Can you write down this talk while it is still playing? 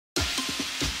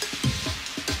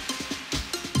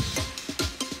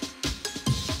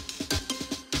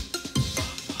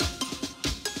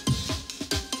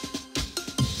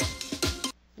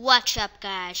What's up,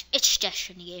 guys? It's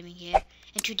Destiny Gaming here,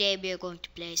 and today we are going to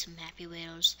play some Happy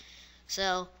Wheels.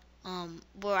 So,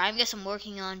 I guess I'm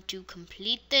working on to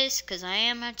complete this, because I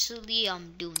am actually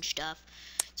doing stuff.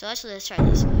 So let's try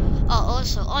this. Oh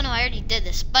no, I already did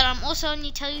this, but I'm also going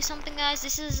to tell you something, guys.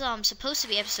 This is supposed to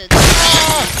be episode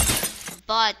 3,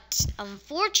 but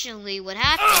unfortunately, what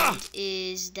happened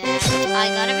is that I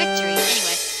got a victory.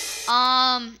 Anyway,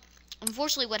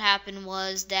 unfortunately, what happened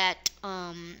was that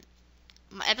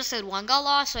episode 1 got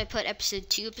lost, so I put episode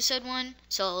 2, episode 1,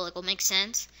 so it'll make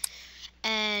sense.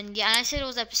 And yeah, and I said it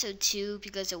was episode 2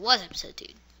 because it was episode 2.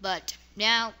 But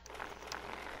now,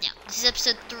 yeah, this is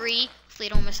episode 3.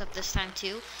 Hopefully I don't mess up this time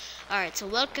too. Alright, so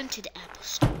welcome to the Apple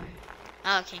Store.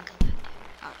 Oh, I can't go back there.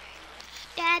 Alright.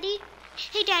 Daddy?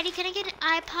 Hey Daddy, can I get an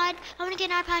iPod? I want to get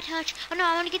an iPod Touch. Oh no,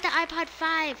 I want to get the iPod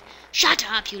 5. Shut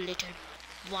up, you little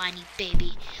whiny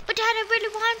baby. But Dad, I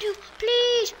really want to.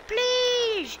 Please,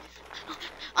 please.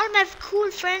 All my cool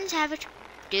friends have it.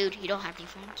 Dude, you don't have any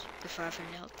friends. You're far from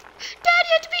help. Dad,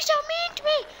 you have to be so mean to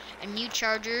me. A new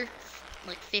charger,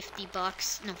 like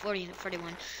 $50. No,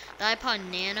 41. The iPod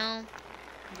Nano.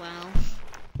 Wow.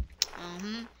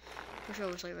 For sure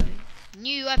it was like right.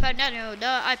 New iPod Nano,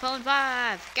 the iPhone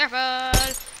 5. Careful.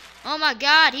 Oh my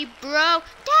God, he broke.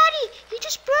 Daddy, he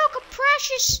just broke a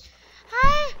precious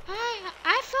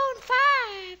iPhone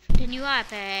 5. The new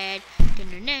iPad.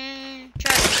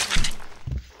 Charger.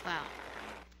 Wow.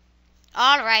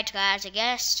 Alright, guys, I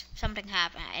guess something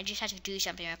happened. I just had to do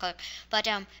something real quick. But,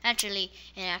 actually,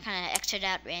 I kind of exited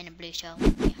out randomly, so,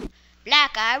 yeah.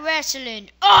 Black Eye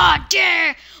Wrestling. Oh,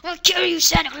 dare! I'll kill you,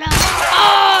 Santa Claus!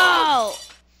 Oh!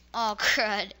 Oh,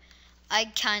 crud. I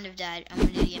kind of died. I'm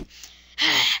an idiot.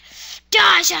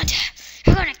 Die, Santa!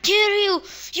 I'm gonna kill you!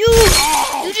 You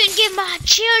didn't give my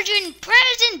children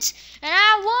presents! And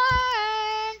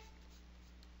I won!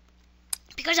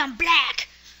 Because I'm black!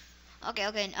 Okay,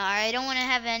 I don't want to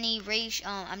have any race,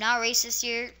 I'm not racist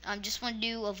here. I just want to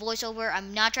do a voiceover.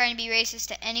 I'm not trying to be racist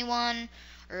to anyone,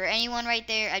 or anyone right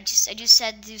there. I just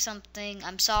said to do something.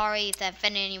 I'm sorry if that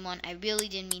offended anyone. I really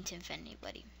didn't mean to offend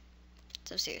anybody.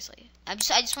 So seriously, I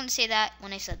just want to say that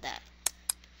when I said that.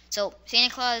 So,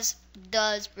 Santa Claus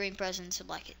does bring presents to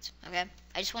black kids, okay?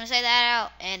 I just want to say that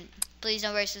out, and please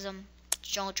no racism.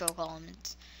 Don't troll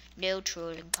comments. No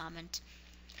trolling comments.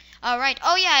 Alright,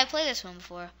 oh yeah, I played this one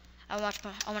before.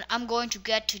 I'm going to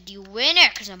get to the winner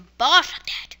because I'm boss like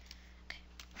that. Okay.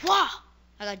 Wow!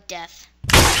 I got death.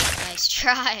 Nice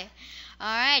try.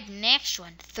 Alright, next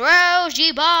one. Throw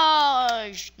the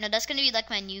balls. No, that's going to be like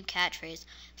my new catchphrase.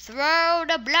 Throw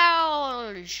the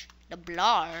balls. The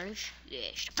balls?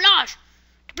 Yes. The balls.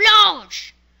 The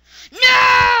balls.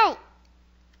 No!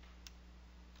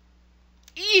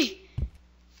 Eeh.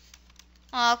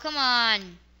 Oh, come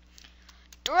on.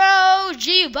 Throw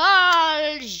the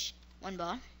balls. 1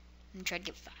 ball. I'm trying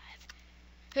to get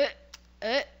 5.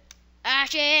 I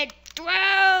said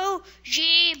throw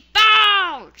the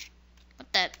balls.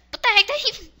 What the heck did that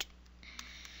even do?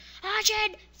 I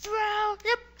said throw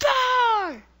the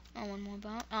ball. Oh, 1 more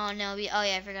ball. Oh no, oh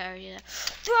yeah, I forgot already that.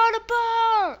 Throw the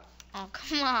ball. Oh,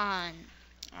 come on.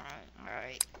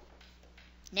 Alright.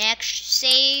 Next,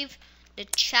 save the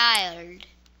child.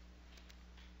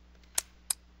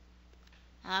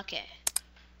 Okay.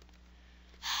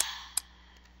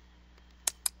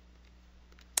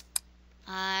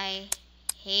 I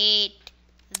hate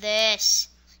this.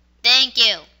 Thank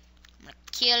you. I'm gonna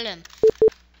kill him.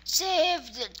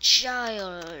 Save the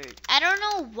child. I don't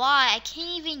know why. I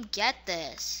can't even get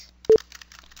this.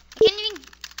 I can't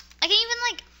even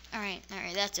like. Alright,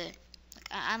 that's it. Like,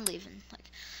 I'm leaving. Like,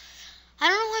 I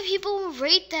don't know why people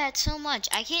rate that so much.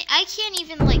 I can't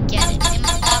even like get it. It's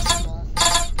impossible.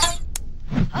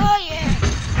 Oh yeah.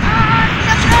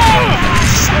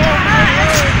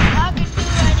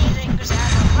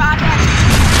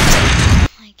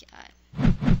 My God.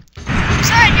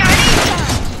 Sorry, Daddy.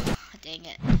 Dang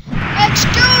it. Let's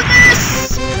do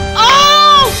this.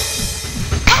 Oh!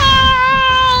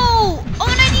 Oh! Oh,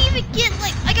 and I didn't even get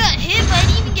like I got hit, but I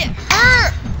didn't even get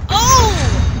hurt. Oh!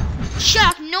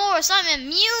 Chuck Norris, I'm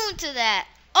immune to that.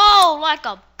 Oh, like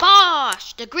a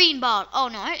boss. The green ball. Oh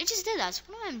no, I just did that. So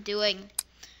what am I doing?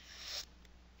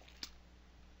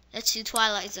 Let's do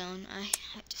Twilight Zone. I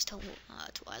just told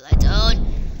Twilight Zone.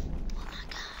 Oh my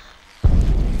God.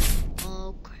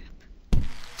 Oh crap. I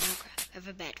have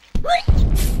a bad.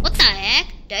 What the heck?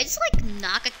 Did I just like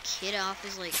knock a kid off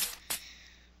his like?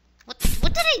 What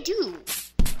did I do?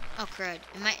 Oh crud.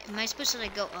 Am I supposed to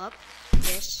like go up?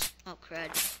 Yes. Oh crud.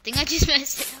 I think I just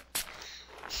messed it up.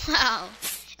 Wow.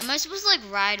 Am I supposed to like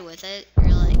ride with it or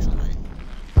like something?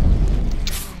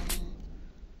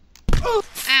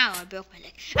 Ow, I broke my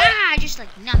leg. Ah, I just like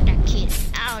knocked that kid.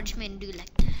 Ow, I just made him do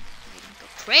like that. Made him go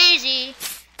crazy.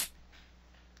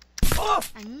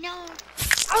 I know.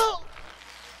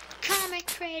 Call me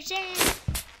crazy.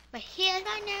 But here's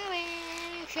my new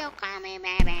way. So call me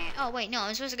baby. Oh, wait, no,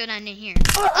 I'm supposed to go down in here.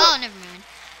 Oh, never mind.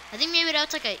 I think maybe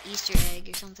that's like an Easter egg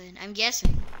or something. I'm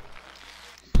guessing.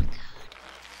 Oh my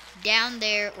god. Down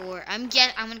there, or I'm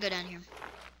gonna go down here.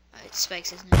 It's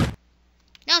spikes, isn't it?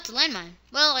 No, it's a landmine.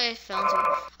 Well, I fell into it.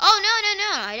 Oh, no.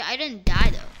 I didn't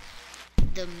die, though.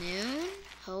 The moon?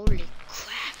 Holy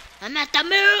crap. I'm at the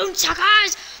moon,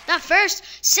 suckers! The first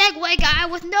Segway guy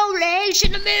with no legs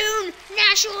in the moon.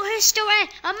 National history.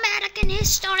 American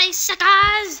history,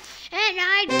 suckers! And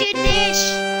I did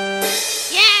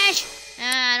this. Yes!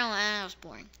 That was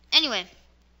boring. Anyway.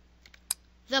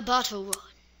 The bottle run.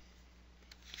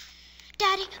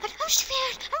 Daddy, I'm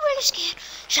scared. I'm really scared.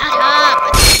 Shut up!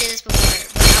 I think I did this before.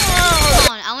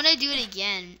 But I want to do it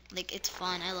again. Like, it's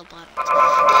fun. I love bottles.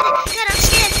 Daddy, I'm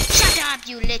scared. Shut up,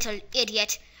 you little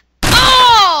idiot.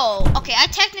 Oh! Okay, I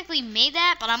technically made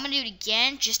that, but I'm going to do it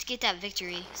again just to get that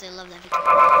victory. Because I love that victory.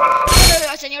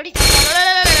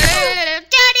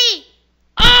 Daddy!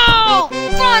 Oh!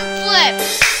 Front flip!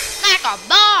 Like a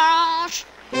boss!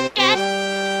 Dad,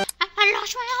 I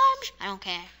lost my arms. I don't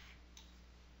care.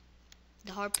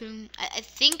 The harpoon. I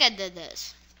think I did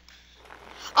this.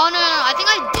 Oh no, I think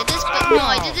I did this, but no,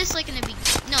 I did this like in the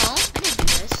beginning. No, I didn't do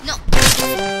this. No.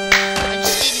 I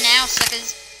just did now,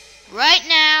 suckers. Right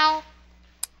now.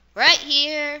 Right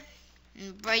here.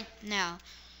 And right now.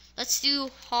 Let's do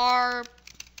harpoon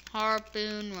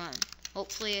run.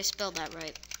 Hopefully I spelled that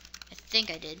right. I think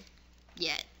I did.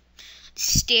 Yeah.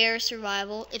 Stair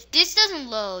survival. If this doesn't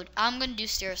load, I'm gonna do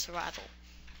stair survival.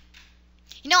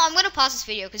 You know, I'm going to pause this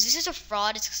video because this is a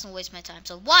fraud. It's just going to waste my time.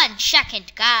 So, 1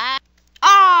 second, guys.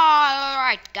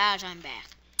 Alright, guys, I'm back.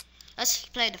 Let's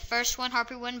play the first one,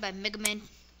 Harpoon one by Mega Man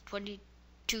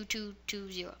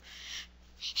 22220.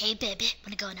 Hey, baby,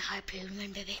 wanna go on a Harpoon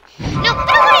one, baby? No, I don't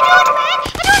want to do it, man.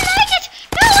 I don't like it.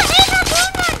 No, I hate Harpoon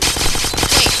one.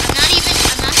 Wait,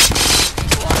 I'm not.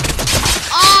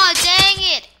 Oh, dang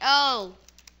it. Oh.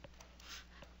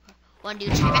 1, 2,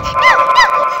 3, 4. No, I don't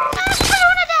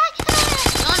want to die.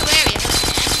 Don't worry.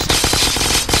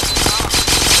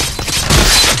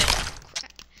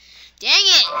 Dang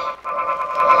it.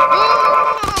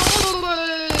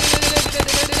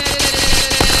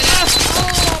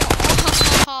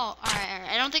 Alright.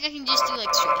 I don't think I can just do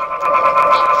like straight.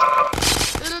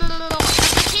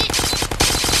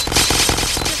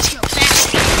 Let's go fast.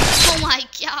 Oh my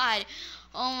god.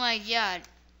 Oh my god.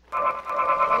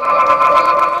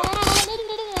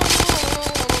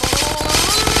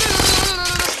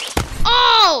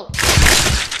 Oh!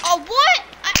 Oh, what?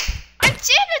 I did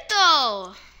it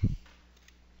though.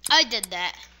 I did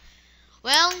that.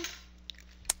 Well,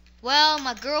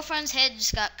 my girlfriend's head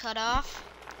just got cut off.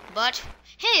 But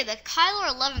hey, the Kyler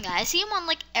 11 guy, I see him on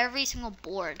like every single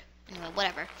board. Anyway,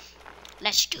 whatever.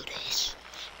 Let's do this.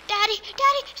 Daddy,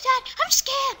 Dad, I'm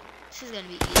scared. This is gonna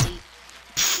be easy.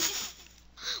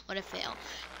 What a fail.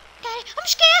 Daddy, I'm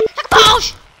scared. Like a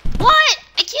boss. What?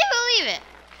 I can't believe it.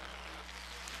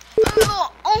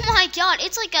 Oh my god,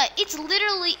 it's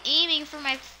literally aiming for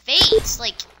my face.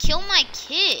 Like, kill my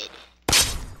kid.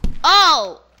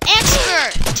 Oh,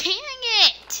 expert. Dang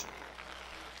it.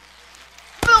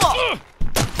 Oh,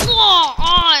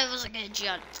 it was like a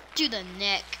jump to the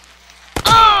neck.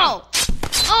 Oh!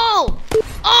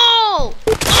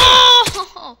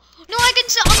 No,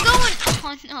 I'm going.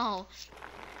 Oh no.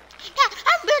 Dad,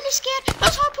 I'm really scared.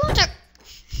 Those harpoons are.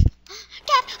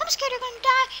 Dad, I'm scared you're gonna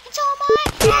die, and so am I.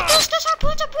 Those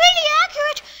harpoons are really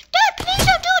accurate. Dad, please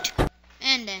don't do it.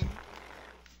 And then,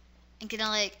 and can I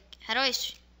like, how do I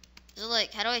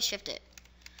shift it?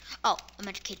 Oh, I'm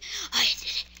a kid. I did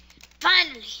it.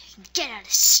 Finally, get out of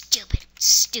this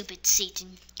stupid seat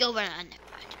and go run on that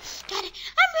ride. Daddy,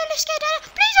 I'm really scared, Daddy.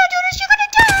 Please don't do this. You're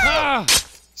gonna die.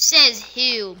 Says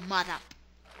who, mother?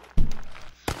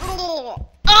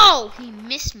 Oh, he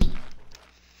missed me.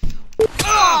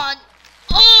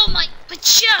 Oh my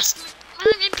chest,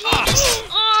 my penis.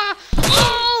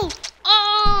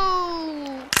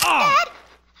 Dad,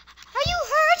 are you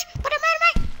hurt? Put him out of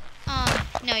my.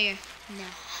 No,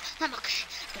 I'm okay.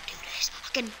 I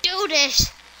can do this.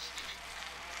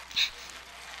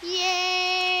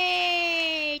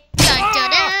 Yay! Dun, dun,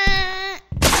 dun.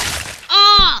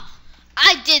 Oh,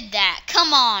 I did that.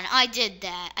 Come on, I did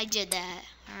that.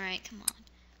 All right, come on.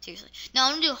 Seriously. Now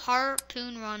I'm gonna do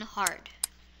harpoon run hard.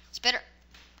 It's better.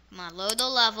 Come on, load the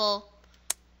level.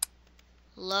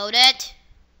 Load it.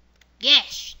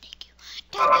 Yes, thank you.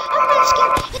 Dad, I'm really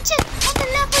scared. It says on the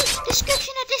level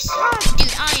description of this song.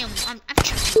 Dude, I'm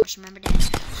Chuck Norris, remember that?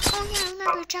 Oh yeah, I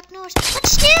remember Chuck Norris. But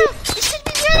still, this could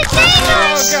be really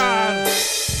dangerous. Oh God!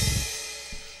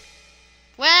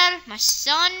 Well, my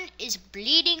son is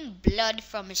bleeding blood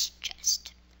from his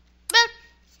chest. But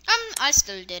I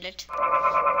still did it.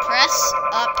 Press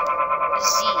up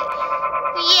Z.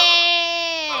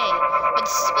 Yay! But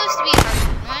this is supposed to be a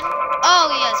harpoon, right?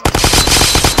 Oh yes.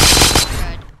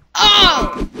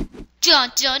 Oh!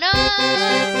 Dun dun dun! And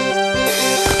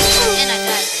I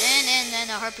died. And then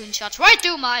a harpoon shots right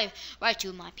through my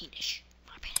penis.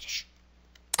 My penis.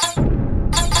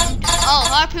 Oh,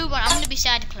 harpoon one. I'm gonna be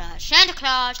Santa Claus. Santa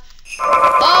Claus. Ho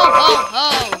ho ho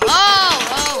ho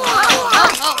ho ho ho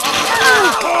ho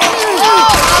ho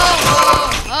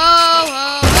ho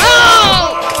ho.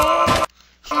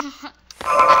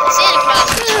 Santa Claus.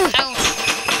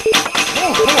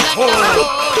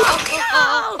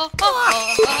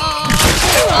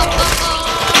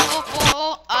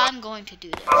 I'm going to do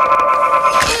this.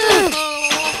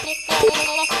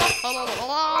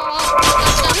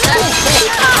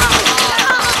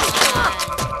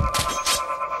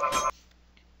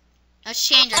 Let's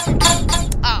change it.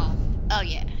 Oh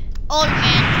yeah. Old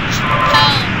man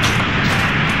pound.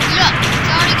 Look, he's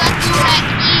already got through like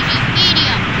easy,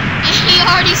 medium, and he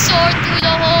already soared through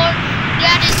the whole.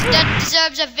 That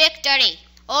deserves a victory.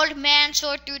 Old man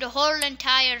soared through the whole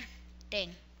entire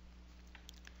thing.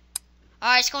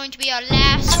 Alright, it's going to be our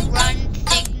last run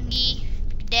thingy.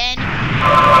 Then wait,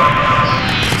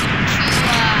 did I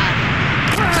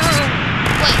just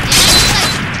like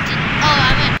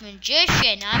I'm a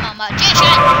magician. I'm a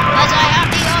magician. Cause I am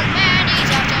the old man. He's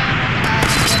out there.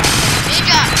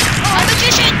 Ninja. I'm a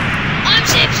magician. I'm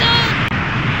Simpson.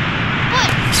 What?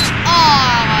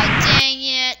 Oh, dang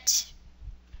it.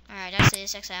 Alright, that's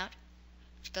it. X out.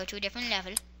 Let's go to a different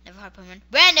level. Never harpoon.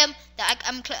 Random.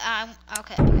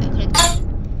 Okay. Click.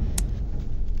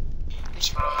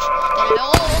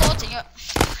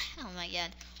 Oh my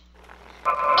god.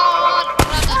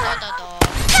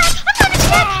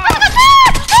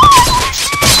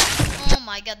 Oh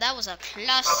my god, that was a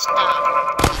cluster.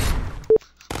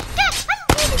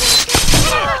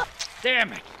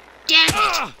 Damn it! Damn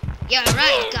it! You're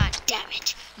right, god damn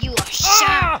it. You are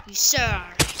sir. You sir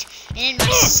are right. And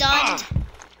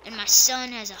then my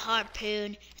son has a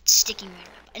harpoon that's sticking right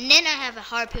up. And then I have a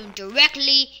harpoon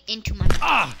directly into my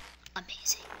mouth.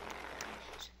 Amazing.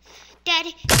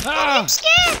 Daddy, I'm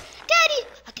scared. Daddy,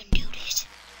 I can do this.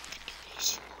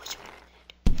 Oh, it's really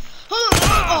good.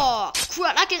 Oh,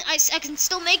 crap! I can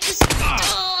still make this.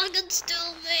 Oh, I can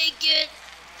still make it.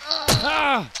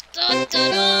 Oh. Dun,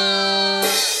 dun, dun.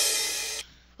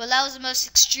 Well, that was the most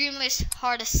extremely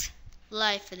hardest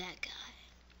life for that guy.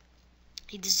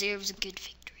 He deserves a good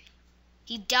victory.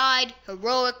 He died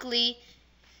heroically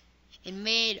and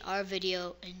made our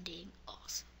video ending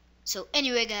awesome. So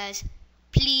anyway, guys,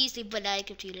 please leave a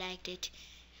like if you liked it,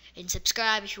 and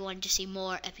subscribe if you want to see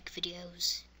more epic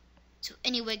videos. So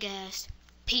anyway, guys,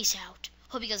 peace out.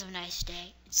 Hope you guys have a nice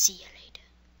day, and see you later.